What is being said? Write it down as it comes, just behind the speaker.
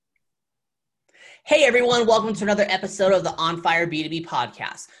Hey everyone, welcome to another episode of the On Fire B2B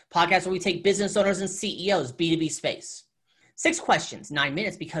podcast where we take business owners and CEOs B2B space. 6 questions, 9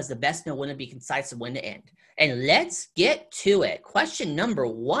 minutes, because the best know when to be concise and when to end. And let's get to it. Question number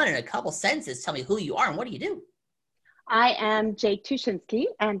 1 in a couple sentences. Tell me who you are and what do you do? I am Jake Tushinsky,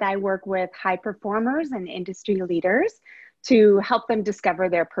 and I work with high performers and industry leaders to help them discover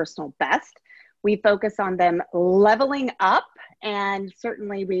their personal best. We focus on them leveling up, and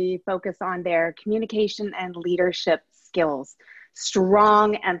certainly we focus on their communication and leadership skills.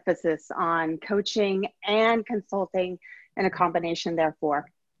 Strong emphasis on coaching and consulting, and a combination therefore.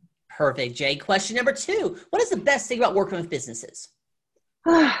 Perfect, Jay. Question number 2. What is the best thing about working with businesses?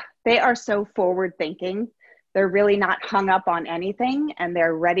 They are so forward thinking. They're really not hung up on anything, and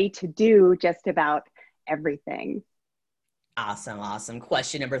they're ready to do just about everything. Awesome.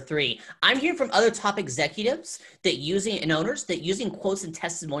 Question number 3. I'm hearing from other top executives and owners that using quotes and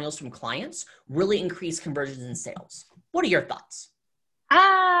testimonials from clients really increase conversions and sales. What are your thoughts?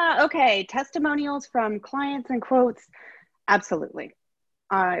 Okay. Testimonials from clients and quotes. Absolutely.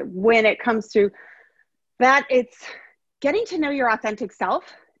 When it comes to that, it's getting to know your authentic self,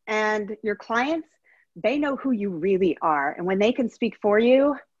 and your clients, they know who you really are. And when they can speak for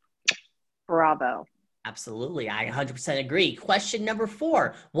you, bravo. Absolutely. I 100% agree. Question number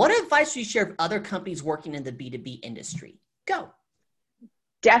 4. What advice would you share with other companies working in the B2B industry? Go.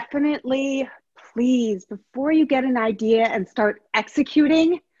 Definitely, please, before you get an idea and start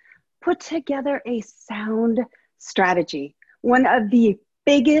executing, put together a sound strategy. One of the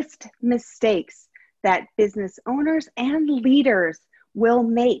biggest mistakes that business owners and leaders will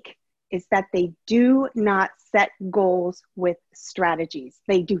make is that they do not set goals with strategies.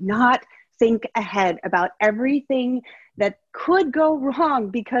 They do not think ahead about everything that could go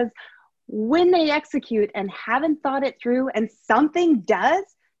wrong, because when they execute and haven't thought it through and something does,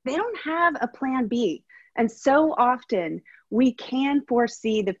 they don't have a plan B. And so often we can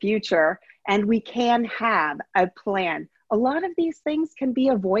foresee the future and we can have a plan. A lot of these things can be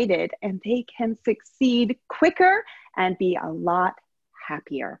avoided, and they can succeed quicker and be a lot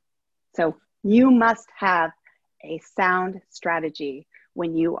happier. So you must have a sound strategy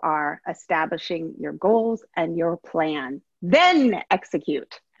when you are establishing your goals and your plan. Then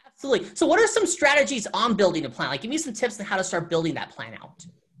execute. Absolutely. So what are some strategies on building a plan? Like, give me some tips on how to start building that plan out.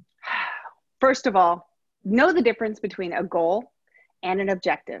 First of all, know the difference between a goal and an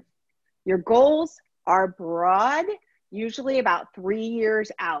objective. Your goals are broad, usually about 3 years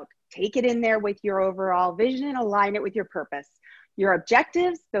out. Take it in there with your overall vision and align it with your purpose. Your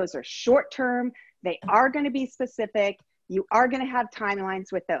objectives, those are short term. They are going to be specific. You are going to have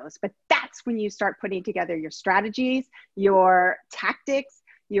timelines with those, but that's when you start putting together your strategies, your tactics.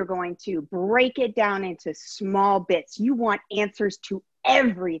 You're going to break it down into small bits. You want answers to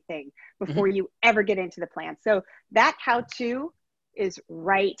everything before you ever get into the plan. So that how-to is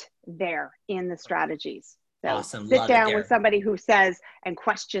right there in the strategies. So Awesome. sit down with somebody who says and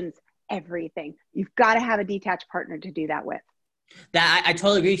questions everything. You've got to have a detached partner to do that with. That I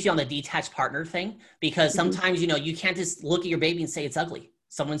totally agree with you on the detached partner thing, because sometimes, you can't just look at your baby and say it's ugly.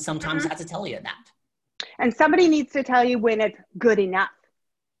 Someone sometimes has to tell you that. And somebody needs to tell you when it's good enough.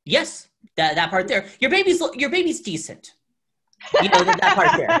 Yes, that part there. Your baby's decent. That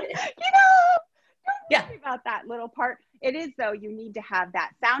part there. Don't worry about that little part. It is, though, you need to have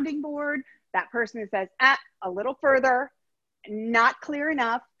that sounding board, that person who says, a little further, not clear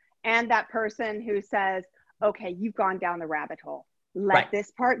enough, and that person who says, okay, you've gone down the rabbit hole. Let this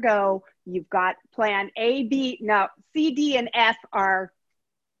part go. You've got plan A, B, no, C, D, and F are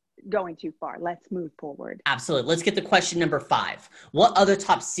going too far. Let's move forward. Absolutely. Let's get to question number 5. What other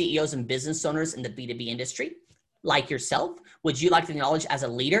top CEOs and business owners in the B2B industry, like yourself, would you like to acknowledge as a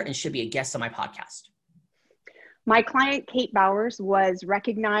leader and should be a guest on my podcast? My client, Kate Bowers, was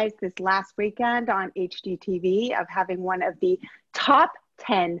recognized this last weekend on HGTV of having one of the top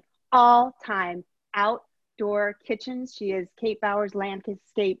 10 all-time outdoor kitchens. She is Kate Bowers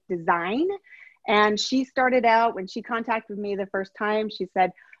Landscape Design. And she started out, when she contacted me the first time, she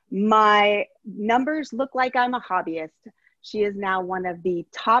said, my numbers look like I'm a hobbyist. She is now one of the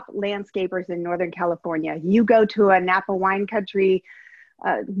top landscapers in Northern California. You go to a Napa wine country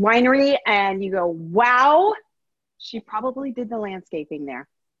winery and you go, wow, she probably did the landscaping there.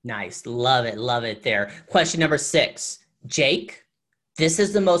 Nice. Love it there. Question number 6. Jake, this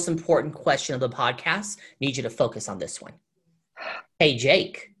is the most important question of the podcast. Need you to focus on this one. Hey,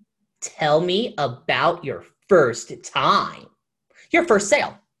 Jake, tell me about your first time. Your first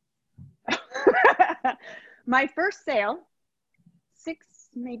sale. My first sale, 6,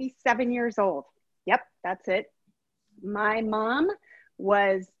 maybe 7 years old. Yep, that's it. My mom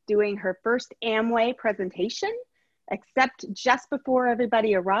was doing her first Amway presentation, except just before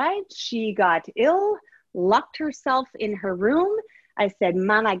everybody arrived, she got ill, locked herself in her room. I said,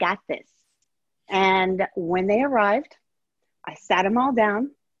 Mom, I got this. And when they arrived, I sat them all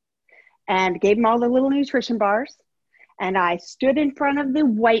down and gave them all the little nutrition bars. And I stood in front of the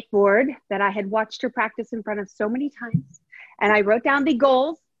whiteboard that I had watched her practice in front of so many times. And I wrote down the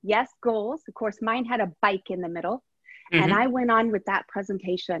goals. Yes, goals. Of course, mine had a bike in the middle. Mm-hmm. And I went on with that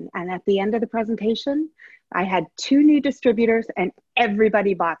presentation. And at the end of the presentation, I had 2 new distributors and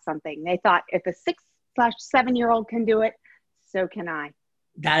everybody bought something. They thought if a 6/7-year-old can do it, so can I.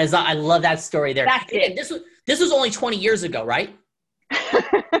 That is, I love that story there. That's it. This was only 20 years ago, right?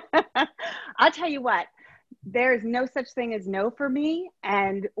 I'll tell you what, there's no such thing as no for me.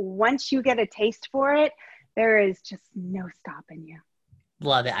 And once you get a taste for it, there is just no stopping you.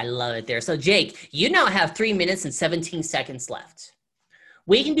 Love it. I love it there. So Jake, you now have 3 minutes and 17 seconds left.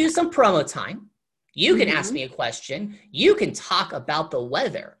 We can do some promo time. You can ask me a question. You can talk about the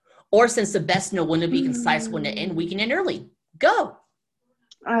weather. Or since the best know when to be concise, when to end, we can end early. Go.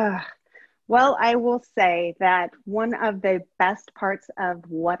 Well, I will say that one of the best parts of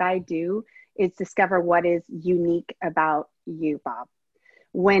what I do is discover what is unique about you, Bob.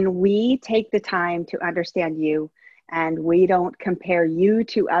 When we take the time to understand you and we don't compare you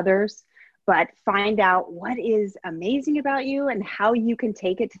to others, but find out what is amazing about you and how you can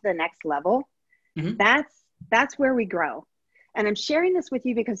take it to the next level, that's where we grow. And I'm sharing this with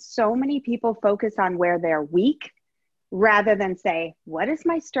you because so many people focus on where they're weak rather than say, what is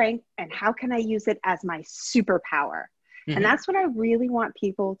my strength and how can I use it as my superpower? And that's what I really want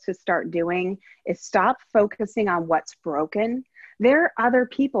people to start doing, is stop focusing on what's broken. There are other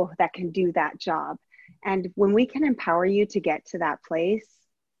people that can do that job. And when we can empower you to get to that place,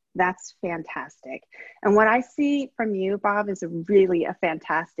 that's fantastic. And what I see from you, Bob, is really a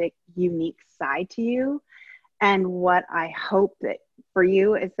fantastic, unique side to you. And what I hope that for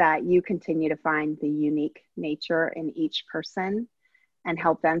you is that you continue to find the unique nature in each person and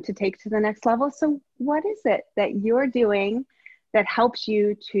help them to take to the next level. So what is it that you're doing that helps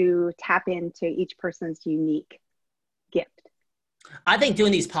you to tap into each person's unique gift? I think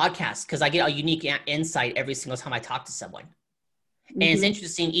doing these podcasts, because I get a unique insight every single time I talk to someone. And it's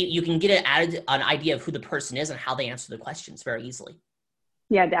interesting. You can get an idea of who the person is and how they answer the questions very easily.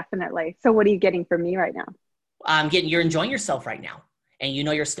 Yeah, definitely. So what are you getting from me right now? You're enjoying yourself right now and you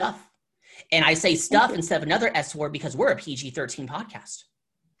know your stuff. And I say stuff instead of another S word because we're a PG-13 podcast.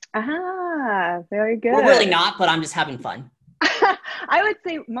 Very good. We're really not, but I'm just having fun. I would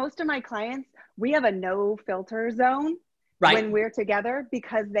say most of my clients, we have a no filter zone when we're together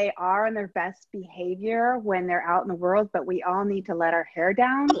because they are in their best behavior when they're out in the world, but we all need to let our hair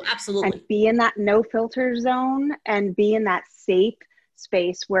down. Oh, absolutely. And be in that no filter zone and be in that safe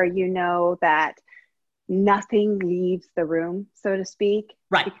space where you know that nothing leaves the room, so to speak.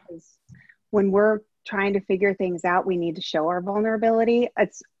 Right. Because when we're trying to figure things out, we need to show our vulnerability.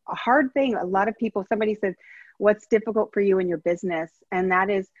 It's a hard thing. A lot of people, somebody says, what's difficult for you in your business? And that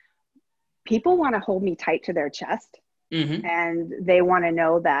is, people want to hold me tight to their chest. And they want to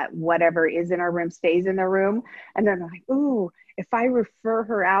know that whatever is in our room stays in their room. And they're like, ooh, if I refer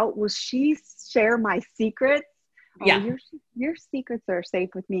her out, will she share my secrets? Yeah. Oh, your secrets are safe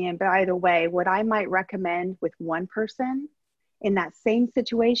with me. And by the way, what I might recommend with one person in that same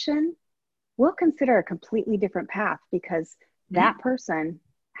situation, we'll consider a completely different path because that person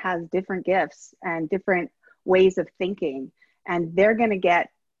has different gifts and different ways of thinking, and they're going to get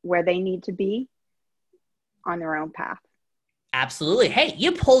where they need to be on their own path. Absolutely. Hey,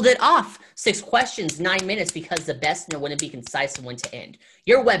 you pulled it off. 6 questions, 9 minutes, because the best know when to be concise and when to end.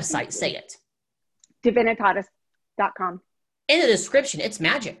 Your website, say it. Divinitatis.com. In the description, it's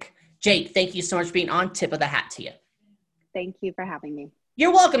magic. Jake, thank you so much for being on. Tip of the hat to you. Thank you for having me.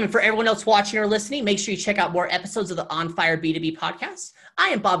 You're welcome. And for everyone else watching or listening, make sure you check out more episodes of the On Fire B2B podcast. I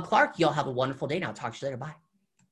am Bob Clark. Y'all have a wonderful day. Now, talk to you later. Bye.